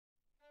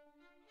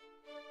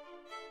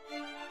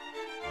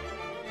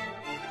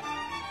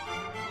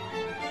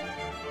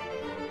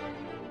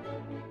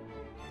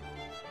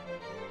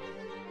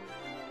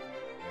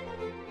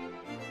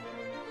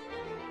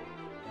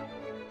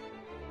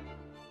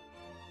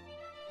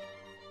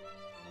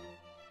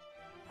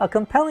A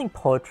compelling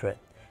portrait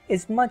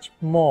is much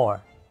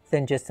more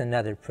than just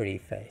another pretty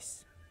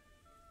face.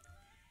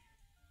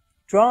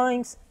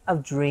 Drawings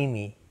of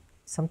dreamy,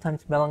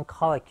 sometimes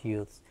melancholic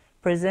youths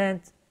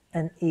present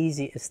an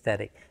easy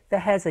aesthetic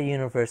that has a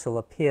universal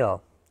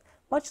appeal,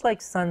 much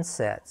like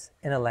sunsets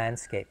in a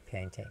landscape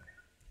painting.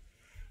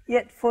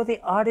 Yet for the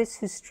artist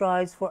who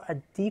strives for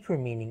a deeper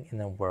meaning in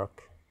the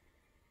work,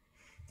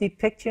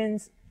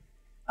 depictions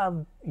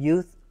of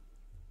youth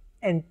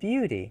and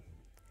beauty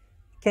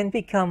can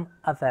become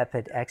a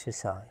vapid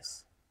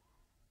exercise.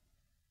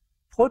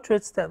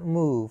 Portraits that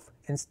move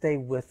and stay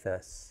with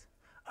us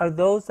are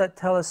those that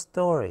tell a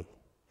story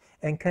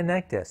and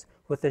connect us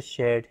with a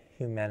shared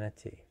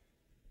humanity.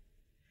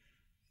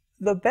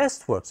 The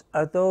best works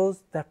are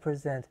those that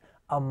present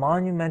a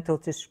monumental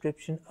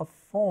description of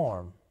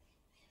form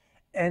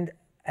and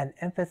an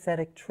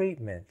empathetic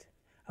treatment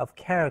of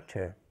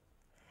character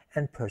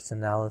and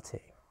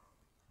personality.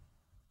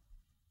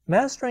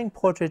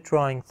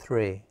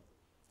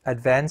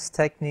 Mastering-Portrait-Drawing-3-Advanced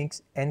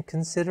Techniques and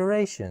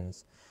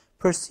Considerations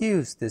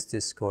pursues this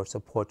discourse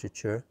of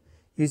portraiture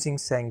using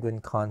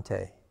sanguine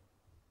conte.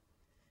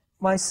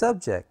 My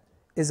subject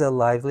is a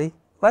lively,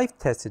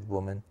 life-tested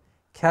woman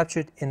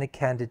captured in a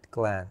candid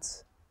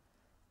glance.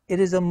 It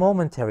is a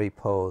momentary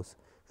pose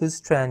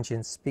whose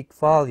transience speak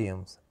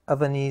volumes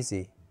of an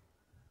easy,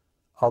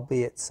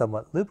 albeit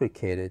somewhat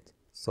lubricated,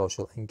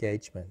 social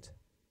engagement.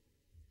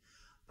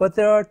 But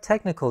there are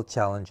technical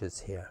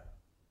challenges here.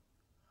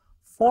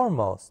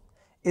 Foremost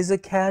is a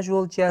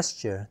casual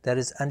gesture that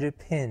is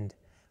underpinned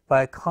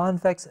by a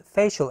convex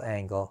facial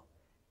angle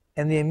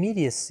and the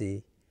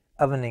immediacy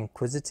of an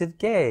inquisitive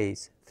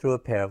gaze through a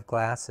pair of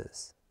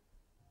glasses.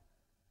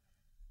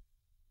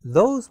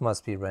 Those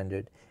must be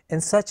rendered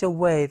in such a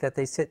way that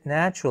they sit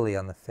naturally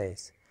on the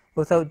face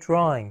without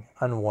drawing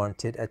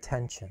unwarranted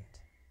attention.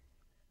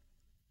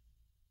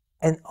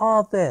 And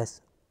all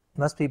this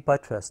must be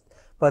buttressed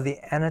by the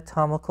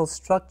anatomical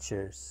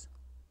structures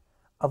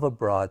of a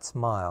broad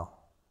smile.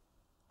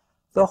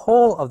 The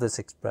whole of this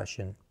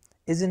expression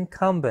is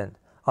incumbent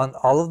on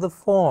all of the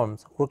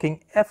forms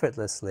working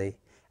effortlessly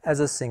as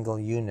a single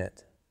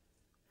unit.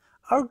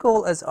 Our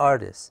goal as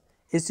artists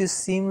is to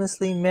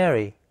seamlessly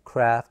marry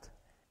craft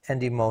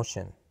and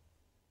emotion.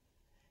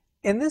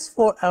 In this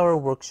 4-hour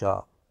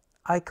workshop,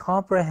 I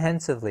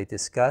comprehensively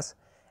discuss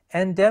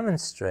and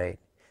demonstrate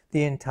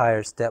the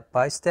entire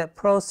step-by-step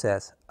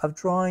process of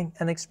drawing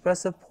an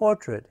expressive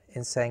portrait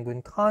in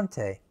sanguine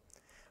conte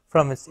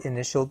from its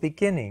initial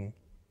beginning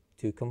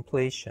to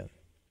completion.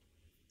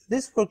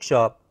 This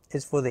workshop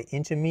is for the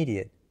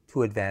intermediate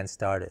to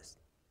advanced artist.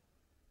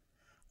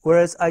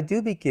 Whereas I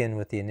do begin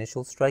with the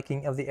initial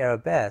striking of the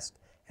arabesque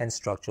and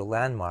structural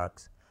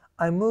landmarks,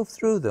 I move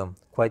through them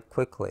quite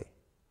quickly.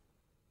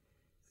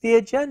 The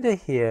agenda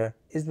here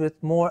is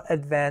with more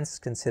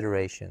advanced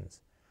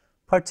considerations,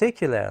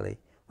 particularly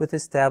with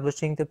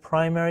establishing the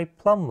primary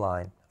plumb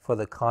line for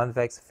the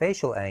convex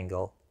facial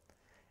angle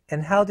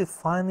and how to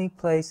finally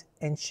place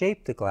and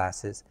shape the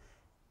glasses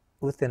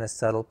within a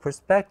subtle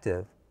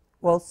perspective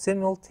while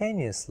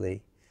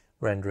simultaneously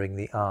rendering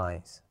the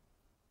eyes.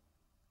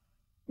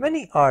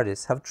 Many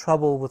artists have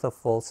trouble with a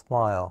full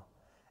smile,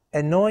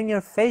 and knowing your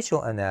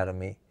facial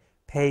anatomy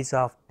pays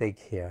off big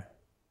here.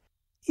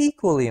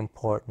 Equally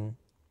important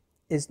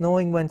is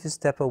knowing when to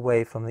step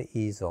away from the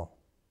easel.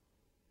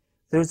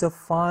 There's a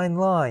fine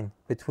line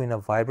between a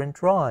vibrant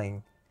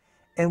drawing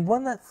and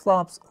one that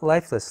flops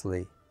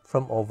lifelessly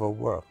from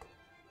overwork.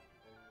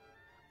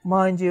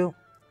 Mind you,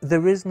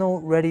 there is no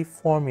ready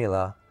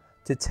formula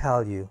to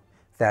tell you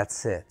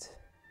that's it.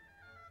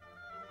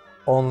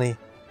 Only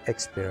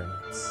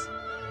experience.